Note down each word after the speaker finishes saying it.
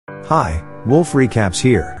Hi, Wolf Recaps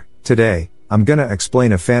here. Today, I'm gonna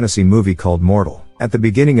explain a fantasy movie called Mortal. At the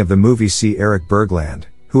beginning of the movie, see Erik Bergland,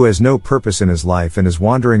 who has no purpose in his life and is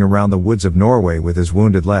wandering around the woods of Norway with his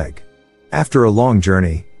wounded leg. After a long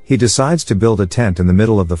journey, he decides to build a tent in the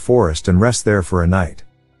middle of the forest and rest there for a night.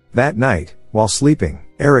 That night, while sleeping,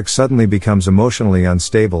 Erik suddenly becomes emotionally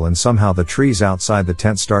unstable and somehow the trees outside the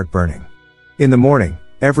tent start burning. In the morning,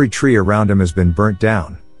 every tree around him has been burnt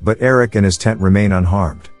down, but Erik and his tent remain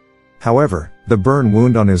unharmed. However, the burn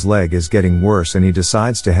wound on his leg is getting worse and he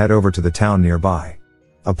decides to head over to the town nearby.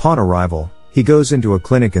 Upon arrival, he goes into a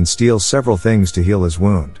clinic and steals several things to heal his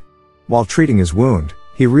wound. While treating his wound,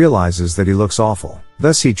 he realizes that he looks awful.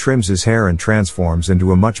 Thus he trims his hair and transforms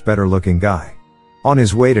into a much better looking guy. On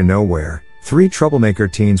his way to nowhere, 3 troublemaker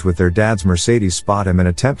teens with their dad's Mercedes spot him and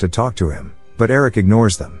attempt to talk to him, but Erik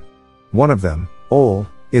ignores them. One of them, Ole,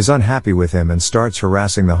 is unhappy with him and starts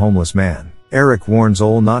harassing the homeless man. Erik warns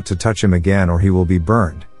Ole not to touch him again or he will be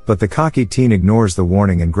burned, but the cocky teen ignores the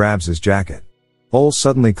warning and grabs his jacket. Ole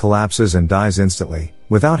suddenly collapses and dies instantly,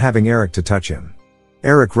 without having Erik to touch him.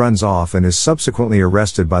 Erik runs off and is subsequently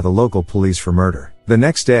arrested by the local police for murder. The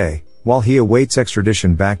next day, while he awaits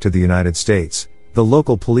extradition back to the United States, the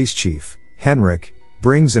local police chief, Henrik,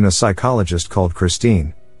 brings in a psychologist called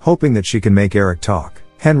Christine, hoping that she can make Erik talk.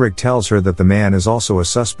 Henrik tells her that the man is also a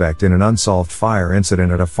suspect in an unsolved fire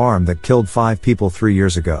incident at a farm that killed 5 people 3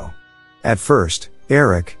 years ago. At first,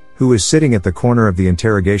 Erik, who is sitting at the corner of the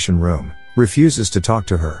interrogation room, refuses to talk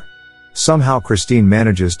to her. Somehow Christine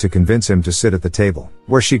manages to convince him to sit at the table,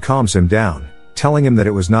 where she calms him down, telling him that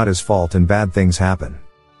it was not his fault and bad things happen.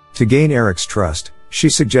 To gain Erik's trust, she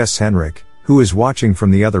suggests Henrik, who is watching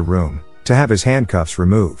from the other room, to have his handcuffs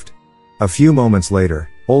removed. A few moments later,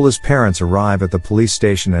 Ole's parents arrive at the police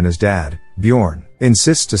station and his dad, Bjorn,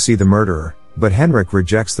 insists to see the murderer, but Henrik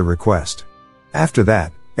rejects the request. After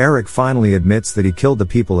that, Erik finally admits that he killed the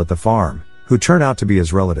people at the farm, who turn out to be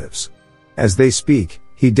his relatives. As they speak,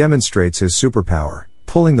 he demonstrates his superpower,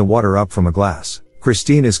 pulling the water up from a glass.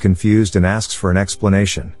 Christine is confused and asks for an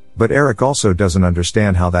explanation, but Erik also doesn't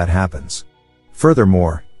understand how that happens.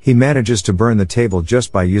 Furthermore, he manages to burn the table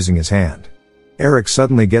just by using his hand. Erik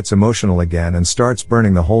suddenly gets emotional again and starts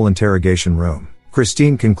burning the whole interrogation room.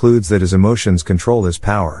 Christine concludes that his emotions control his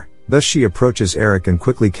power, thus she approaches Erik and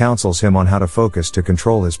quickly counsels him on how to focus to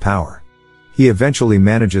control his power. He eventually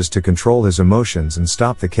manages to control his emotions and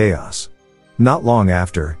stop the chaos. Not long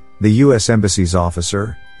after, the U.S. Embassy's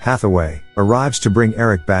officer, Hathaway, arrives to bring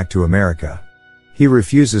Erik back to America. He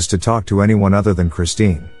refuses to talk to anyone other than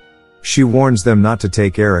Christine. She warns them not to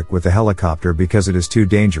take Erik with the helicopter because it is too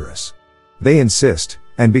dangerous. They insist,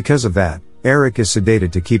 and because of that, Erik is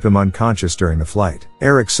sedated to keep him unconscious during the flight.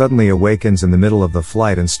 Erik suddenly awakens in the middle of the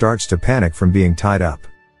flight and starts to panic from being tied up.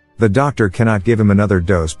 The doctor cannot give him another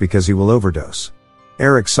dose because he will overdose.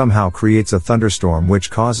 Erik somehow creates a thunderstorm which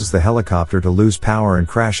causes the helicopter to lose power and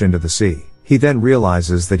crash into the sea. He then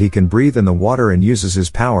realizes that he can breathe in the water and uses his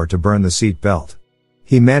power to burn the seat belt.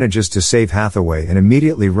 He manages to save Hathaway and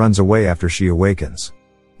immediately runs away after she awakens.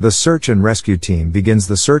 The search and rescue team begins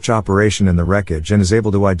the search operation in the wreckage and is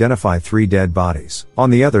able to identify 3 dead bodies. On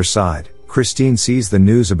the other side, Christine sees the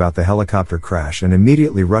news about the helicopter crash and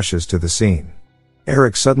immediately rushes to the scene.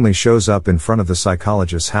 Erik suddenly shows up in front of the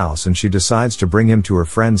psychologist's house and she decides to bring him to her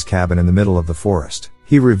friend's cabin in the middle of the forest.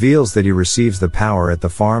 He reveals that he receives the power at the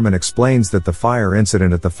farm and explains that the fire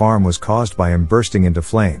incident at the farm was caused by him bursting into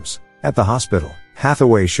flames. At the hospital,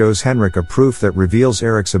 Hathaway shows Henrik a proof that reveals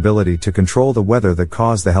Erik's ability to control the weather that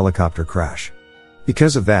caused the helicopter crash.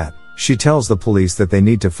 Because of that, she tells the police that they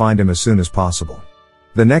need to find him as soon as possible.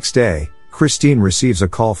 The next day, Christine receives a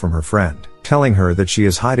call from her friend, telling her that she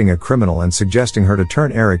is hiding a criminal and suggesting her to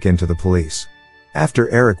turn Erik into the police. After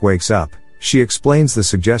Erik wakes up, she explains the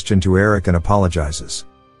suggestion to Erik and apologizes.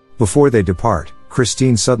 Before they depart,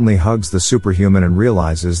 Christine suddenly hugs the superhuman and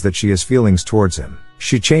realizes that she has feelings towards him.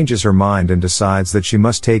 She changes her mind and decides that she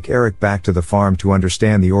must take Erik back to the farm to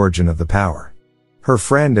understand the origin of the power. Her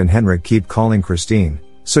friend and Henrik keep calling Christine,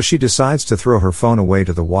 so she decides to throw her phone away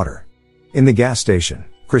to the water. In the gas station,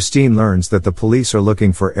 Christine learns that the police are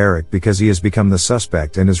looking for Erik because he has become the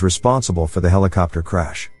suspect and is responsible for the helicopter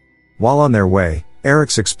crash. While on their way,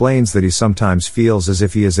 Erik explains that he sometimes feels as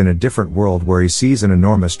if he is in a different world where he sees an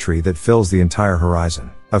enormous tree that fills the entire horizon.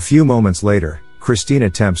 A few moments later, Christine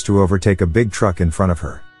attempts to overtake a big truck in front of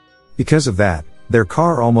her. Because of that, their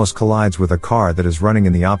car almost collides with a car that is running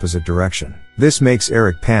in the opposite direction. This makes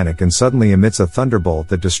Erik panic and suddenly emits a thunderbolt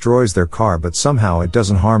that destroys their car, but somehow it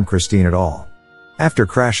doesn't harm Christine at all. After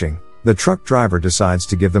crashing, the truck driver decides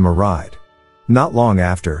to give them a ride. Not long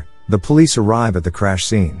after, the police arrive at the crash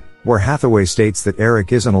scene. where Hathaway states that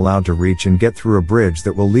Eric isn't allowed to reach and get through a bridge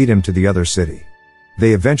that will lead him to the other city.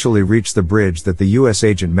 They eventually reach the bridge that the US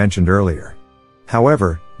agent mentioned earlier.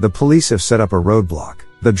 However, the police have set up a roadblock.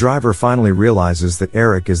 The driver finally realizes that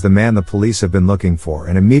Eric is the man the police have been looking for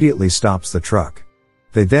and immediately stops the truck.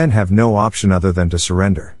 They then have no option other than to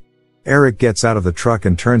surrender. Eric gets out of the truck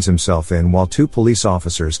and turns himself in while two police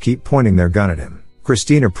officers keep pointing their gun at him.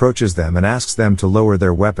 Christine approaches them and asks them to lower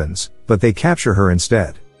their weapons, but they capture her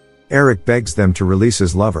instead. Eric begs them to release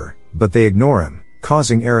his lover, but they ignore him,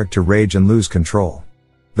 causing Eric to rage and lose control.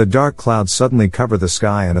 The dark clouds suddenly cover the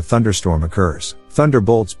sky and a thunderstorm occurs.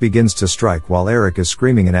 Thunderbolts begins to strike while Eric is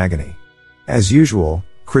screaming in agony. As usual,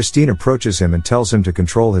 Christine approaches him and tells him to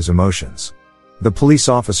control his emotions. The police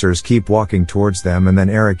officers keep walking towards them and then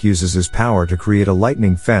Eric uses his power to create a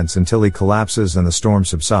lightning fence until he collapses and the storm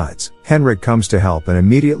subsides. Henrik comes to help and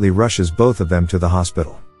immediately rushes both of them to the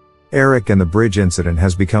hospital. Eric and the bridge incident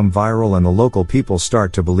has become viral and the local people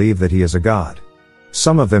start to believe that he is a god.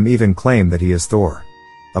 Some of them even claim that he is Thor.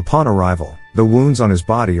 Upon arrival, the wounds on his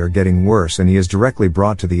body are getting worse and he is directly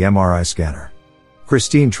brought to the MRI scanner.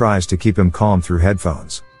 Christine tries to keep him calm through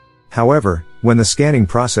headphones. However, when the scanning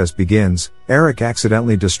process begins, Eric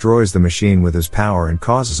accidentally destroys the machine with his power and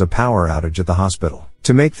causes a power outage at the hospital.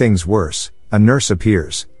 To make things worse, a nurse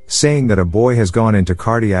appears, saying that a boy has gone into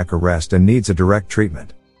cardiac arrest and needs a direct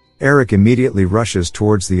treatment. Eric immediately rushes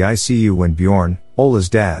towards the ICU when Bjorn, Ola's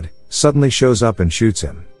dad, suddenly shows up and shoots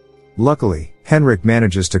him. Luckily, Henrik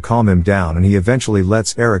manages to calm him down and he eventually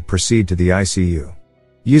lets Eric proceed to the ICU.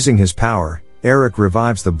 Using his power, Eric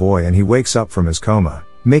revives the boy and he wakes up from his coma,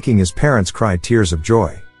 making his parents cry tears of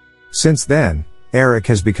joy. Since then, Eric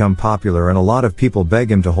has become popular and a lot of people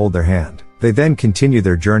beg him to hold their hand. They then continue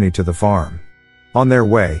their journey to the farm. On their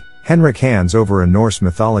way, Henrik hands over a Norse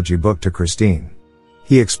mythology book to Christine.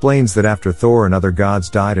 He explains that after Thor and other gods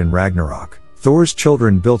died in Ragnarok, Thor's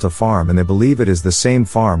children built a farm and they believe it is the same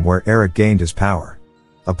farm where Eric gained his power.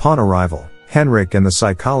 Upon arrival, Henrik and the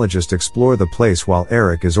psychologist explore the place while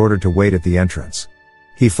Eric is ordered to wait at the entrance.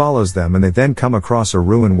 He follows them and they then come across a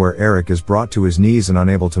ruin where Eric is brought to his knees and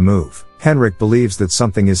unable to move. Henrik believes that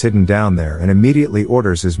something is hidden down there and immediately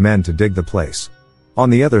orders his men to dig the place.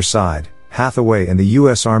 On the other side, Hathaway and the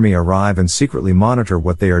US Army arrive and secretly monitor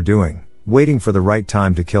what they are doing, waiting for the right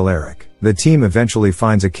time to kill Eric. The team eventually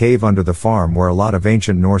finds a cave under the farm where a lot of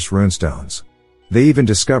ancient Norse runestones. They even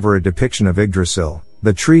discover a depiction of Yggdrasil,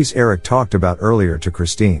 the trees Eric talked about earlier, to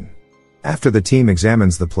Christine. After the team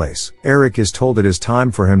examines the place, Eric is told it is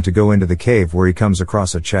time for him to go into the cave where he comes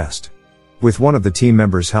across a chest. With one of the team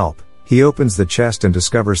members' help, he opens the chest and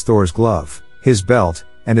discovers Thor's glove, his belt,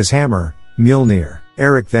 and his hammer, Mjolnir.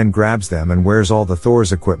 Eric then grabs them and wears all the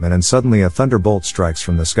Thor's equipment and suddenly a thunderbolt strikes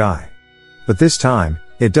from the sky. But this time,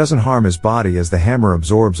 it doesn't harm his body as the hammer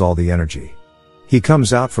absorbs all the energy. He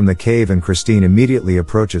comes out from the cave and Christine immediately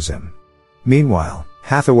approaches him. Meanwhile,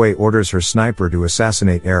 Hathaway orders her sniper to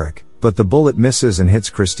assassinate Eric, but the bullet misses and hits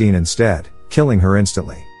Christine instead, killing her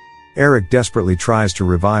instantly. Eric desperately tries to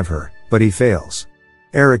revive her, but he fails.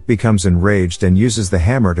 Eric becomes enraged and uses the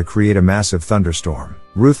hammer to create a massive thunderstorm,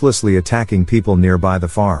 ruthlessly attacking people nearby the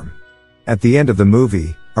farm. At the end of the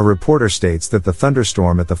movie, a reporter states that the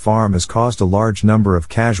thunderstorm at the farm has caused a large number of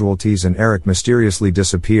casualties and Eric mysteriously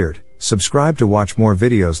disappeared. Subscribe to watch more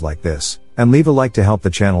videos like this, and leave a like to help the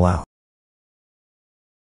channel out.